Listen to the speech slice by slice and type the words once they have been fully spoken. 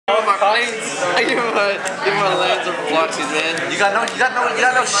coins. I give him a lands or bloxies, man. You got no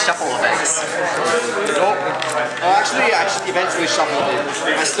shuffle events. Nope. Actually, eventually shuffled it.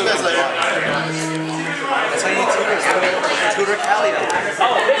 I still got like. That's why you need tutors. Tutor Kalia. I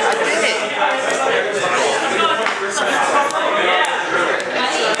did it.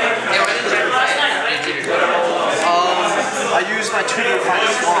 I used my tutor to find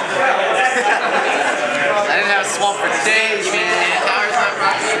a swamp. I didn't have a swamp for days, man. Towers not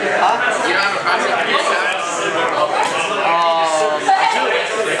proxy? Huh? You don't have a proxy for your towers?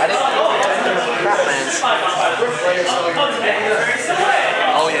 I didn't. Craftlands.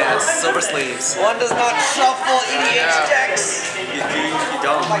 Oh yeah, silver sleeves. One does not shuffle EDH decks. You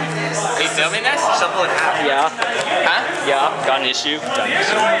don't. Like this. Are you filming this? Shuffle in half. Yeah. Huh? Yeah. Got an issue.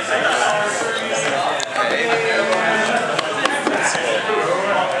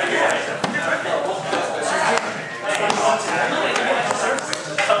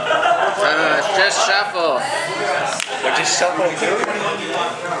 Just shuffle. We're just shuffling too?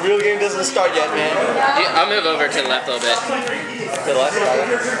 Real game doesn't start yet, man. Yeah, I'll move over to the left a little bit. To the left?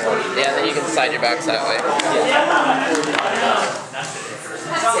 Yeah, then you can slide your backs that way.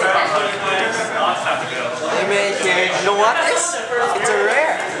 Hey man, here, you know what? It's a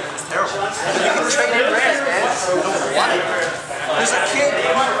rare. It's terrible. You can trade in rares, man. What? There's a kid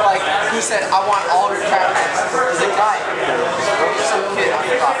who said, I want all your characters. There's a guy. Some kid, I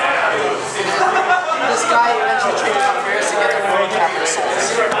forgot. This guy eventually traded on rares to get the 4 capital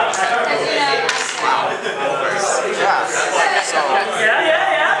souls. Wow. Yeah. So.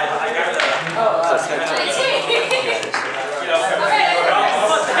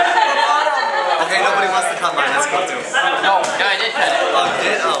 Okay, nobody wants to cut mine. Let's go to. No, I did cut it. Oh, you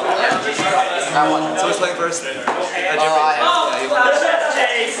did? Oh. that one. So who's playing first? I am.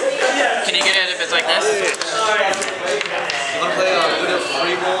 Can you get it if it's like this? You want to play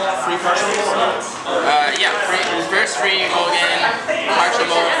free partial roll? Yeah, first free mulligan, partial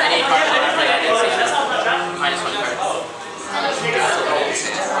mulligan, any partial after that is minus 1 card.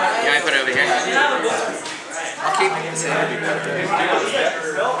 You want to put it over here? I'll keep it the same.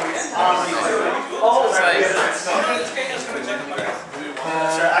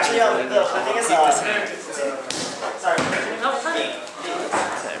 Actually, the thing is, sorry. No, funny.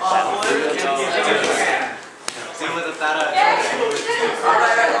 Deal with the fat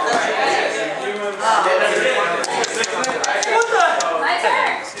What the? My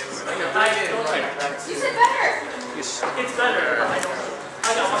turn. You said better. It's better.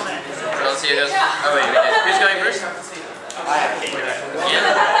 I don't want that. So let's see who goes. Oh wait, we did. Who's going first?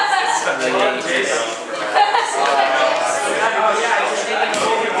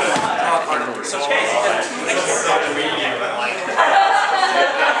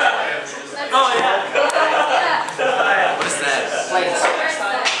 Oh yeah. What is that?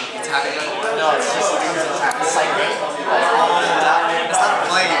 Attacking? No, it's just a cycle. It's not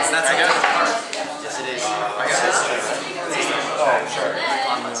planes, that's a good card. Yes, it is. Oh, sure.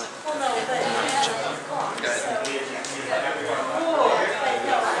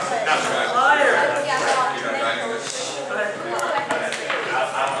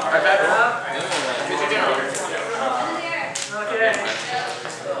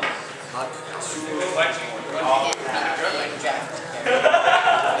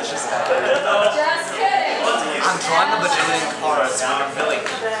 Just kidding. I'm drawing the bajillion cards when I'm filling.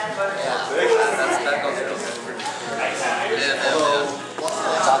 That goes through.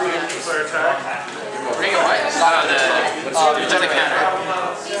 Bring it white. It's on the counter.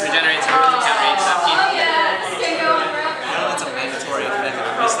 Regenerates with the counter each stuff. Oh yeah, it's gonna go on forever. I know it's a mandatory effect if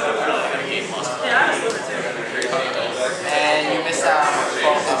you miss that a game loss. And you missed out on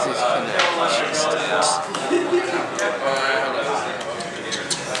this is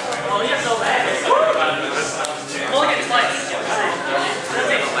Oh, yeah, so bad. Mulligan twice.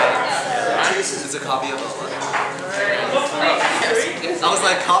 It's a copy of Alara. I was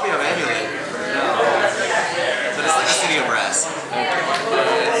like, copy of Amulet. No. But it's like a city of brass.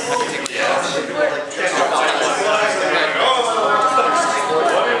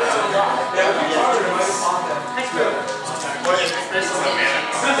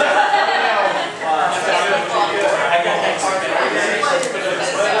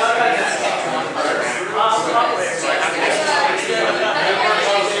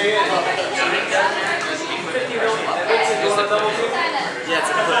 Yeah, it's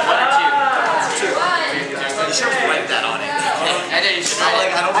a put 1 or 2. You should have wiped that on it. I did. You should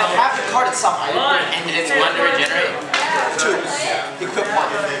I don't I know. have the card itself. And it's 1 to regenerate. 2. Equip 1.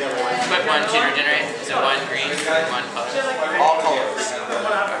 Equip 1 to regenerate. Is it 1 green, 1 color? All colors.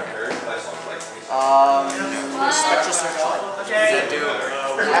 Spectral Searchlight. What does that do?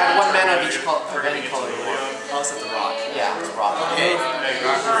 Add 1 mana mana of each color for any color you want. Oh, so it's a rock. Yeah, it's rock. Okay.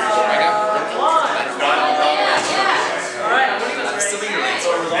 Alright, I'm still being late.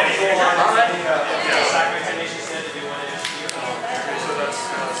 Here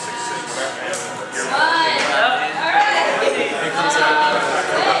comes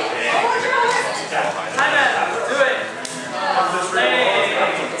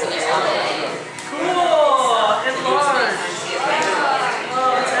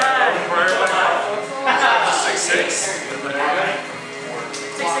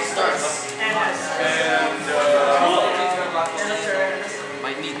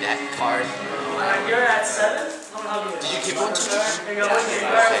Might need that card. You're at 7? Did you give one to me? Here you go. Maybe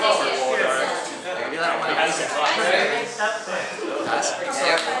that one.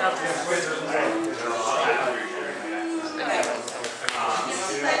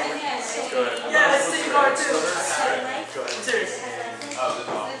 Yeah, it's the card too. I'm serious. No,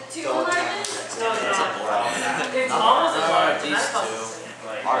 it's almost as large. These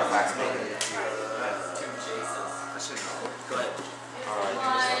two artifacts, maybe. Go ahead.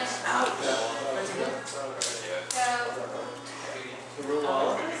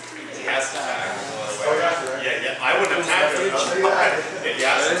 Yeah, I wouldn't have tapped it.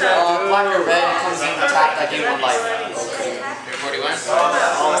 Black or red, it comes in tapped, I gain 1 life. You're 41?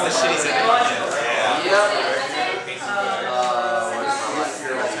 Oh, it's the shitty set. Yep.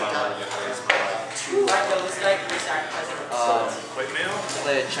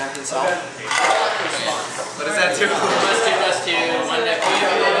 Play a Champion's Helm. What does that do? +2/+2, 1 deck.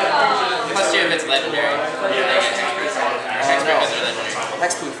 +2 if it's legendary. Next because they're legendary.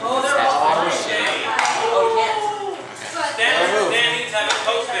 Next move. Dan needs to have it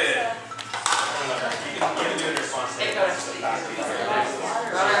posted.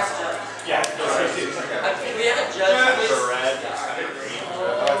 Yeah, We have a judge.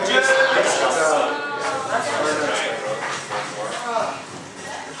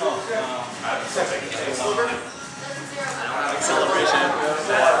 Celebration.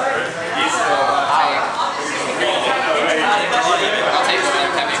 I'll take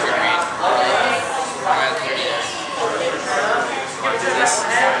one heavy for green. I'm at 30.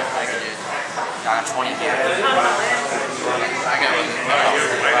 Got 20 here. I got one.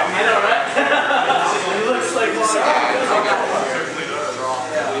 He looks like one.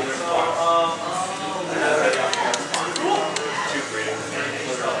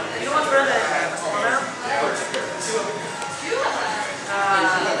 You know what's better than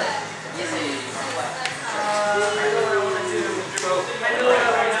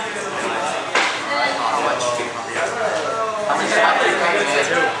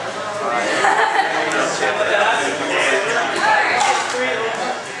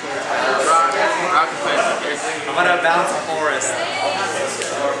I'm gonna bounce a forest.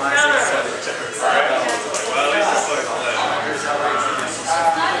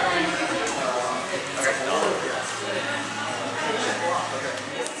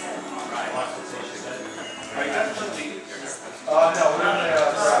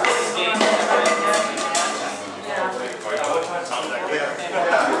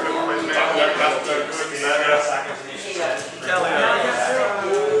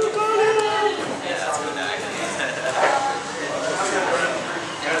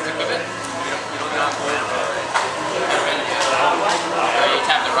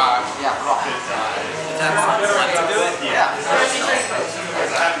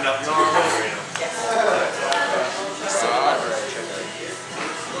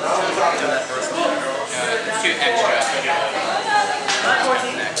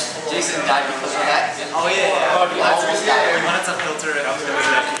 Jason died because of that. Oh yeah. Yeah. When it's a filter, it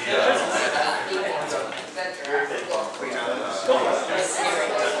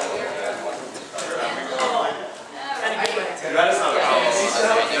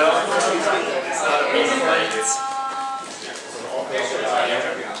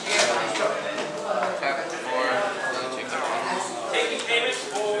taking payments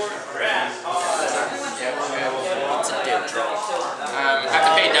for grass. I have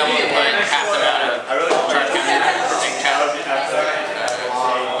to pay double and put half the amount of charge counter.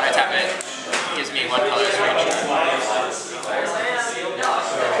 When I tap it, it gives me 1 color for each.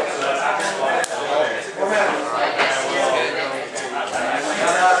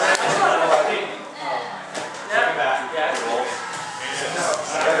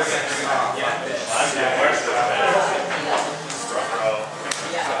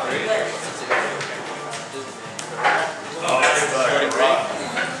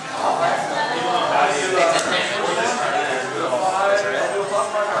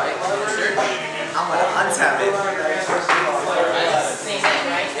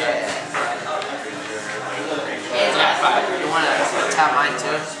 tap mine too.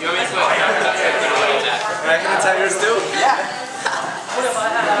 You want me to put attack? I can attack yours too? Yeah.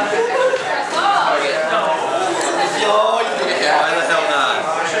 Why the hell not?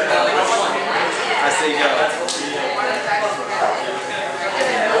 I say go.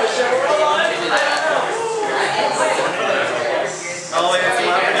 Oh wait, I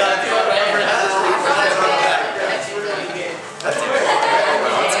forgot to do it. That's cool.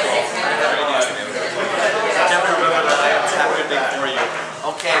 I never remember that I tapped your thing for you.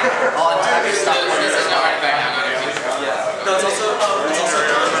 Okay, I'll untap your stuff. This is no artifact. I'm not going to Yeah. No, it's also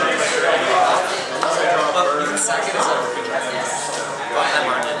but you can sack it as a high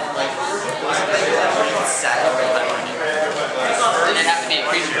margin. Like, you can sack it with high margin. Does it have to be a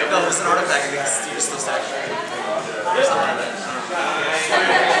creature? No, it's an artifact, and you can still stack it. Or something like that.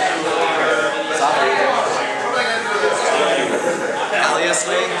 Kalia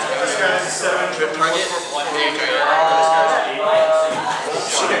swing. Trip target.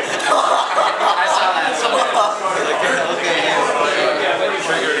 I saw that somewhere.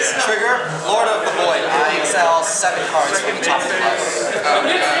 Trigger, Lord of the Void. I exile 7 cards from the top of the deck.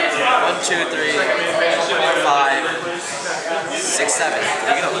 1, 2, 3, 4, 5, 6, 7.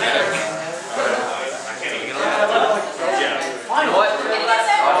 You can look at it. What?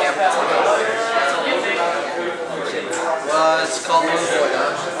 It's called Lord of the Void,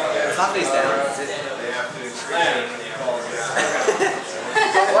 huh? It's not face down.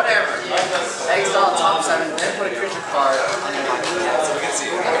 Whatever. Exile top 7, then put a creature card on your mind. So we can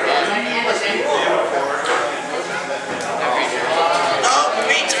see.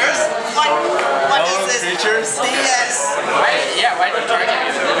 Creatures? What is this? Creatures? Yes! Why did you target me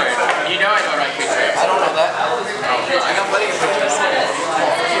with the word? You know I don't like creatures. I don't know that. I got plenty of creatures.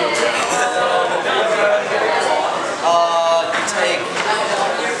 You take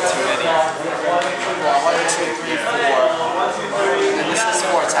too many. 1, 2, 3, 4. And this is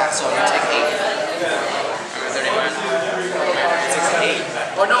 4 attacks, so you take 8. I'm 31. It takes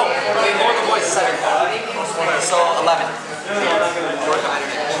 8. Oh no! Okay, Lord of the Void is 7. So 11.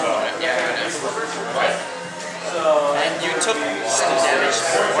 Yeah, I know. And you took 7 damage.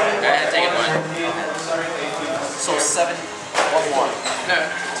 I had taken 1. So 7. One more. No,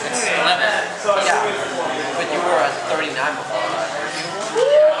 it's 11. Yeah. But you were at 39 before.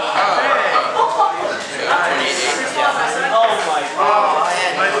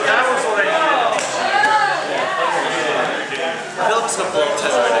 I feel like it's gonna blow up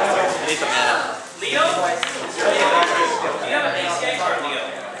test right next to you. You need the mana. Leo? You have an ace game card, Leo?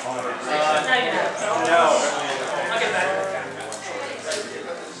 No. I'll get that.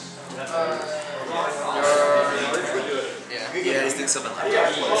 Yeah, these things have been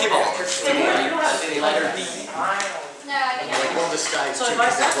keep on. No, I think Like one of the skies too,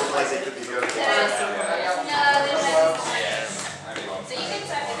 because it looked like they could be very good. no, there's no. So you can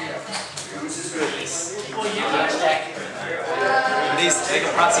second it. These make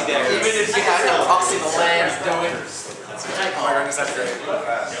a proxy deck. Even if you had to proxy the lands, do it. Oh my goodness, that's great.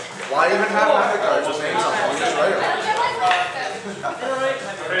 Why even have magic cards with names on them? Just write them.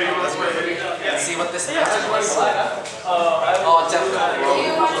 See what this message was. Oh, definitely. Do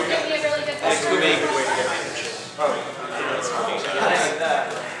you want to give me a really good This would be a good way to get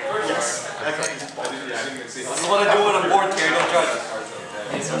You want to do it on board, Terry, don't judge.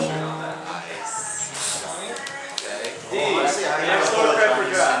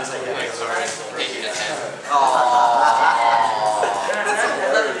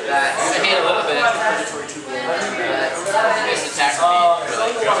 I hate a little bit. This attack me.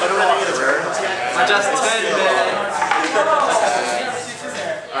 I just 10 minutes.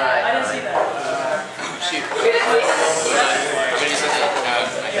 Alright. Shoot. What did you say?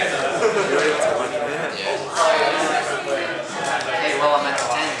 Hey, well, I'm at 10.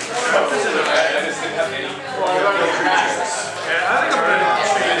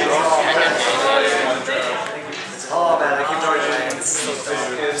 Oh man, I keep drawing lands. It's so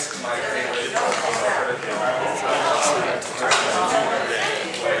sad.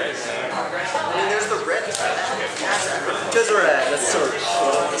 There's the red. Because we're at, let's search.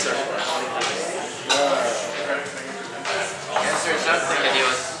 Let's search. There's something to deal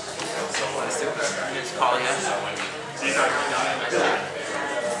with. It's Kalia.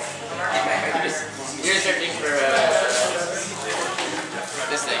 You're searching for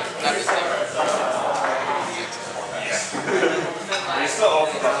this thing, not this thing.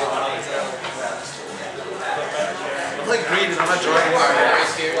 I'm playing green and I'm not drawing anymore.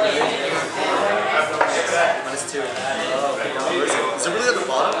 -2. Oh my god, where is it? Is it really at the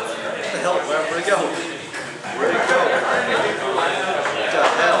bottom? What the hell? Where'd it go? Where'd it go? What the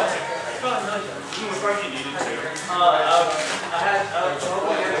hell?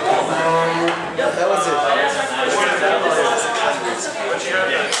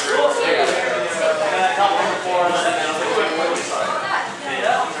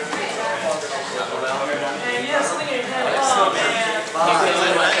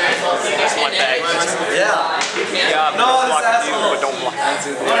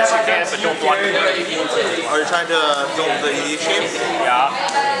 but don't block me. Are you trying to film the EDH game? Yeah.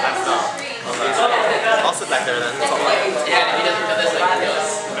 No. Okay. I'll sit back there then. It's alright. Yeah, if he doesn't kill this, like, he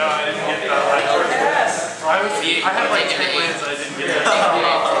kills. No, I didn't get that. I had like 2 wins, I didn't get it.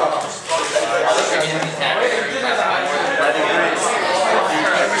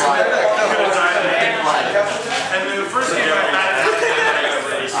 And the first game I had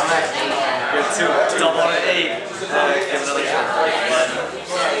I'm at 8. You're 2. Double at 8. Give another shot.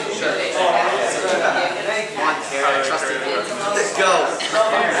 I trust it. Let's go.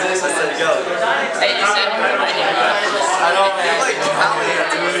 I said go. Hey, you said I don't like Kalia,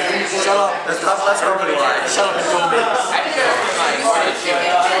 dude. Shut up. That's probably why. Shut up and go me. I think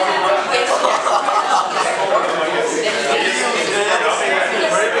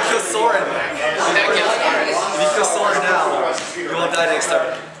Ready to kill Soren. If you kill Soren now, you won't die next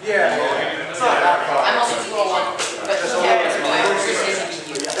turn. I'm also 201, but he carries me.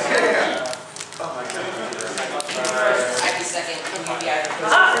 I can second, and you be out of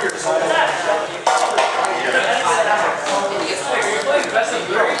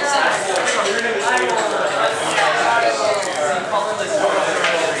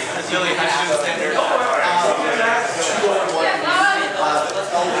Really, I should have standard.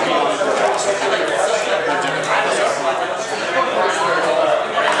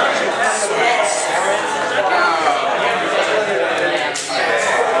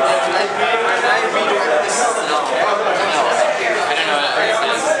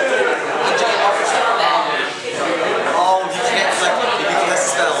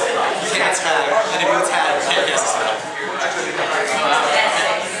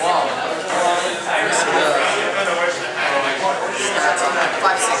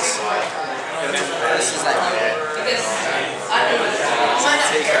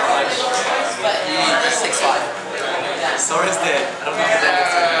 Sora's dead. I don't know if that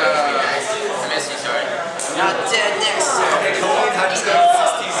is. I miss you, sorry. Not dead next turn. Okay, Kalia, I just got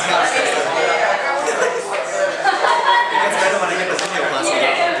 16 counts. It gets better when I get the Mimoplasm.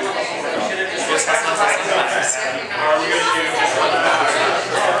 Just that's not something that matters.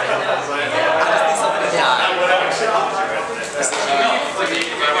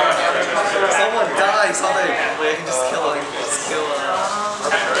 Someone die, something. Wait, I can just kill him. Just kill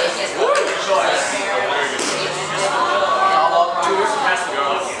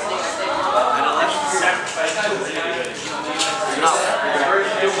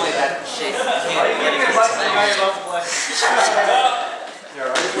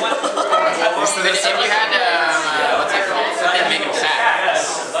If you had, what's that called? Something to make him fat.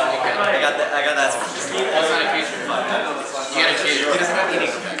 I got that. That's not a future. You gotta choose. He doesn't have eating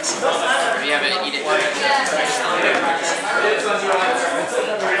effects. If you have it, eat it. Play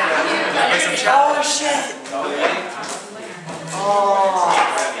some chat. Oh shit! Oh.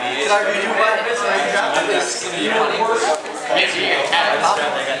 Did I redo what? Yes, you get a cat.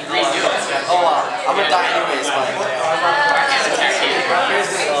 Redo it. Oh, I'm gonna die anyways, but. I can't attack you. I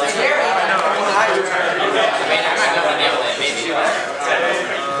mean, I might be able to nail it, maybe.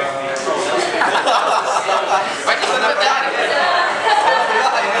 Why did you put that?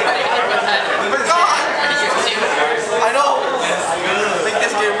 I know! Make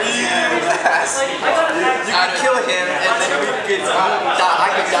this game really fast. You can kill him and then we could die. I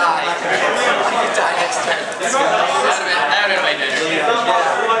could die. I could die next turn. That would have been way better.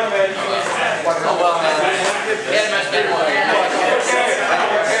 Oh well, man. He had a much better one. I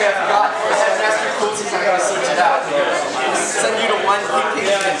forgot. I had master cool since I'm gonna search it out. Send you to one, he pings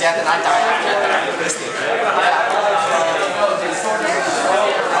you to death and I die after that. Yeah.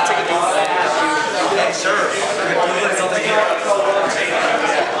 I'll take a duel. Okay, sure.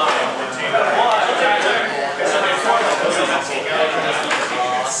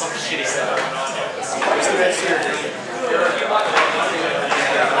 Some shitty stuff.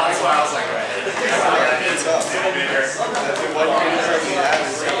 That's why I was like,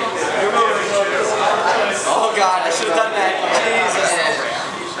 oh god, I should have done that. Jesus.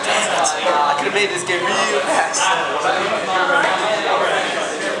 I could have made this game real fast.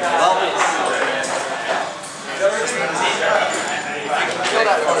 Well, kill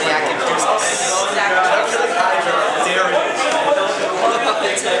that for me, I can do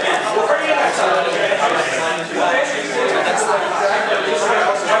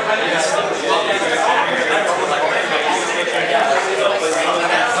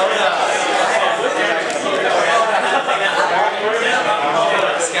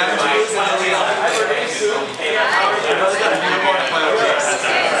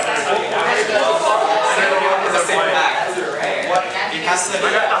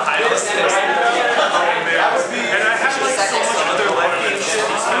I got the highest. And I have like so much other life games.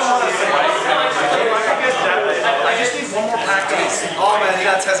 you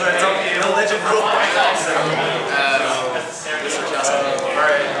got test right now. No legend rule.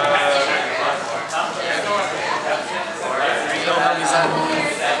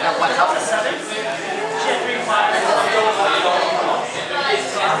 What helps? What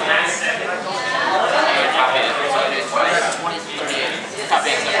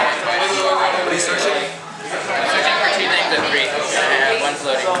are you searching? I'm searching for 2 things and 3. One's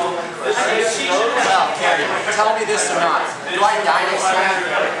loading. Well, tell me this or not. Do I die next time?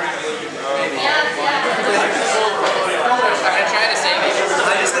 Maybe. I'm gonna try to save you.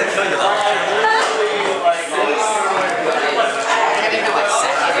 I'm just gonna kill you though. I can't even like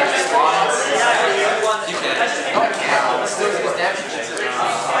set it in response. You can. No, I can't. Still use damage.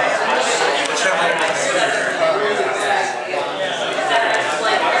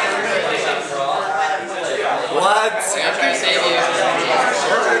 What? I'm gonna try to save you.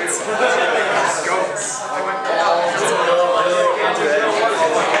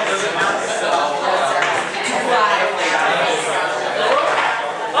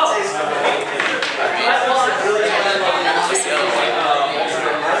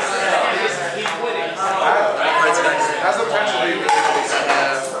 That's a potentially really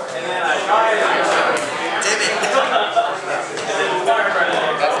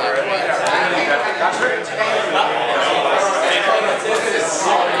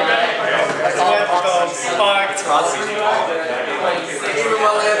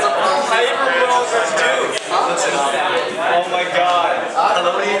Oh my god.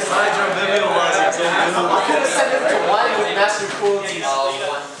 Hello, he's Hydro Mimoplasm. I could have sent him to 1 with master cruelties.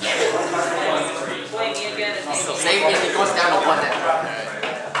 So save me and he goes down to 1 then.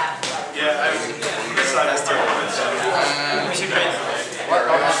 Yeah, That's terrible.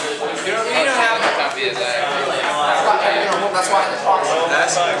 You don't have a copy of that. That's why the fox.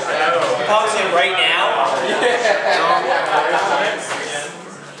 That's Pausing right now?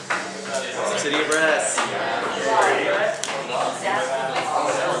 City of Brass.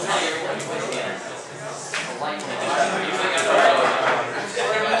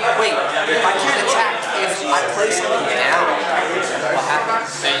 Wait, if I can't attack, if I place something down, what happens?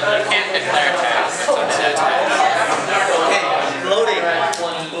 So you can't declare attacks. So it's Okay, loading.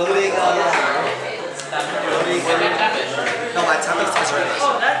 Loading. No, my time is test right now.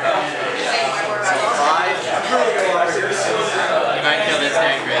 So 5. you might kill this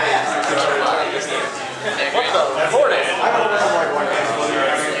there, great.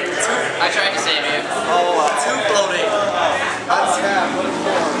 I tried to save you. Oh, 2 floating. Untap.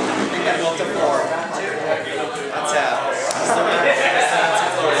 And go up to 4. Untap. Still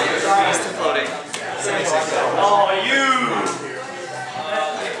 2 floating. 76. Oh, you!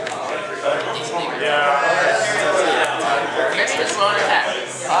 Maybe just blow an attack.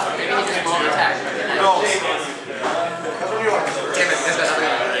 Maybe he just blow an attack. No. Damn it, this got nothing.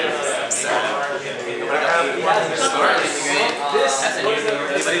 That's a new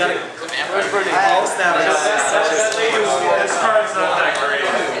Anybody got it? vampire. Oh, snap. This card's not that great.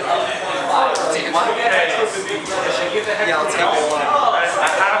 Take 1? Yeah, I'll take 1. I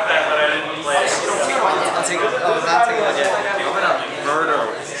have that, but I didn't play it. I'll take it. Oh, I'm not taking it yet. I'm gonna murder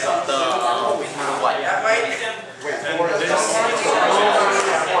the. What?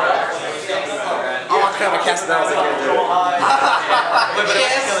 Oh, I could have cast it down as a character. Wait, but if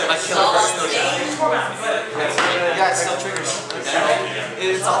I kill it, it's still dead. Yeah, it still triggers.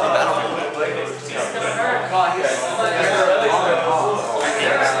 It's on the battlefield.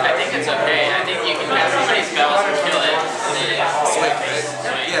 I think it's okay. I think you can cast as many spells and kill it. Sweet.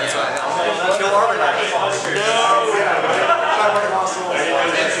 Yeah, that's right. Kill armor knight.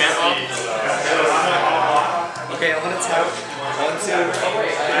 Okay, I'm gonna tap. 1, 2, 3.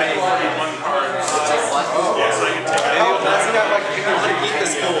 One card. Yes, I can take it. That's got like I'm gonna eat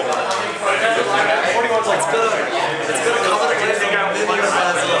this pool. It's gonna come with a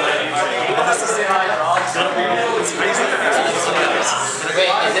It's crazy.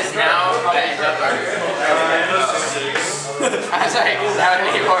 Wait, is this now? I'm sorry, that would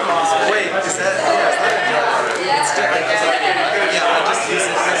make it horrible. Wait, is that? Yeah, it's not a joke. It's just like, yeah, I just use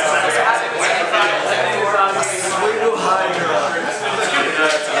it. Swing of Hydra.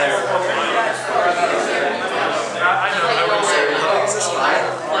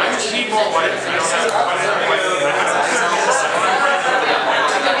 I just need more white. I don't have white.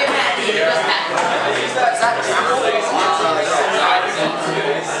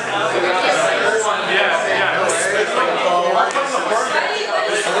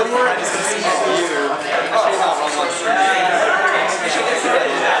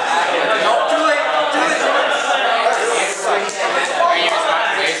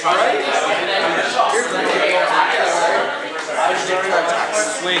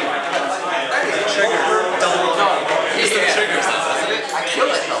 swing. Trigger. Double. No. It's the triggers though, isn't it? I kill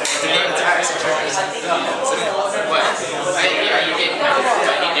it though. The game attacks and triggers. What? Yeah, you get kind of,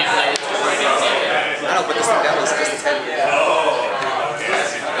 but you do play it right now. I know, but this thing that was just a 10.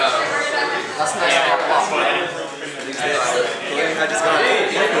 That's nice. Yeah. I just got it.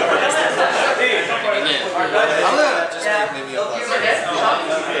 I'm gonna just make maybe a plus.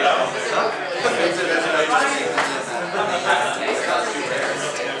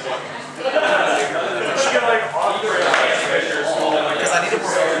 Because I need to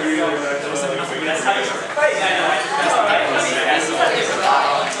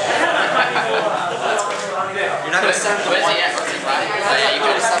You're not going to send the one. Yeah, you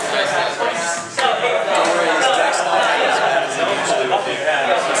could have sent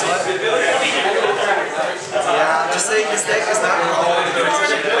Yeah, just saying this deck is not all the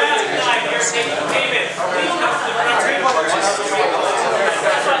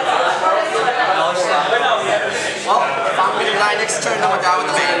Well, if I'm going to die next turn, I'm going to die with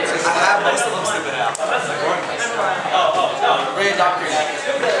the veins. I have most of them stupid out. Ray Doctor.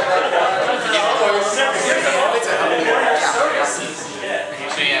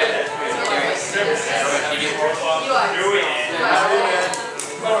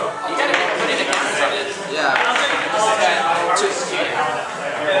 You gotta put in a counter on it. Yeah.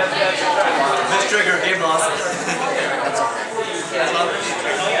 This trigger, game lost. That's okay.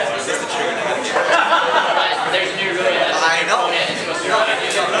 Is this the trigger that I get? There's new rule that I know. No.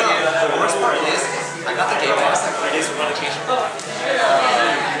 The worst part is, I got the game lost like 3 days from notification.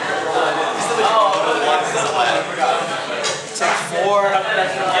 Take 4,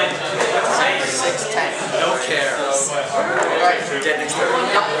 6, 10. No cares. Get next turn.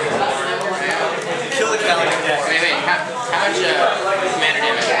 Kill the Kalia. Wait, how much commander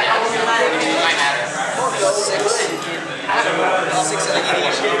damage? It might matter. 6 in the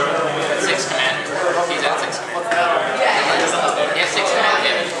EDH Game. 6 commander. He's at 6 commander. He has 6 commander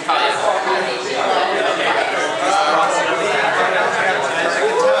damage. Kalia.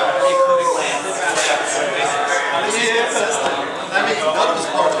 That means one of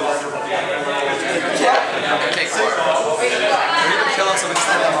his cards are larger. Take 4. We're going to kill him so we can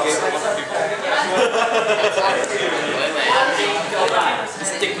stand up the game for 1 people.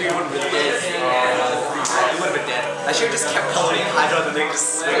 This thing we would have been dead. We would have been dead. I should have just kept pulling Hydra and then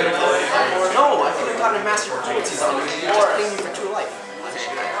just swing and pull it. No, I think I got a master opportunities on me. Just ping me for 2 life.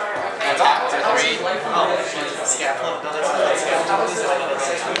 Attack for 3. Oh, Scapula. No, that's not Scapula.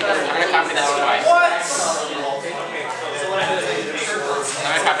 I'm gonna copy this twice. What?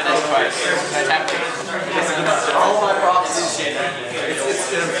 I'm gonna copy this twice. Attack 3. All my props. It's in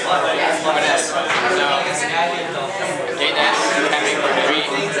What is? So, gain that, tapping for 3,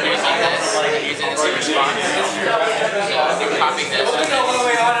 using this, and using this to respond. So, I'm copying this, and then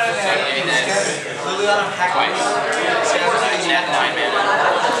doing this twice. Using that 9 mana.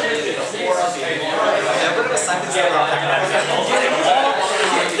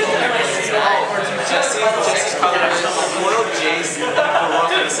 Six colors. Foil Jace.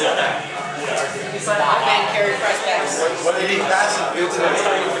 Man carry price backs. What did he pass it? Built it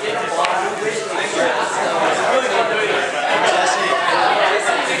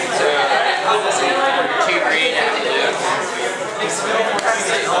So, 2 green and blue.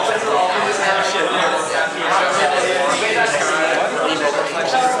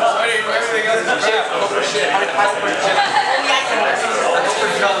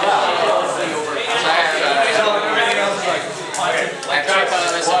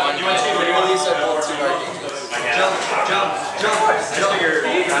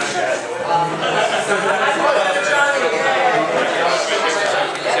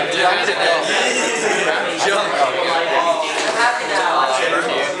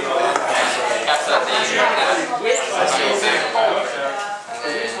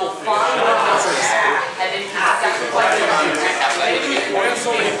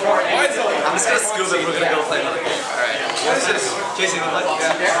 I'm just gonna scoop it, we're gonna go play another game. Alright. What is this? Jason, you want to play?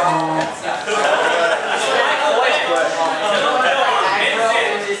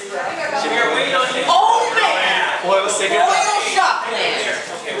 Oh man! Boy, was taking Oil shot man!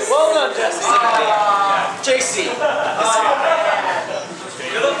 well done, Jesse. JC.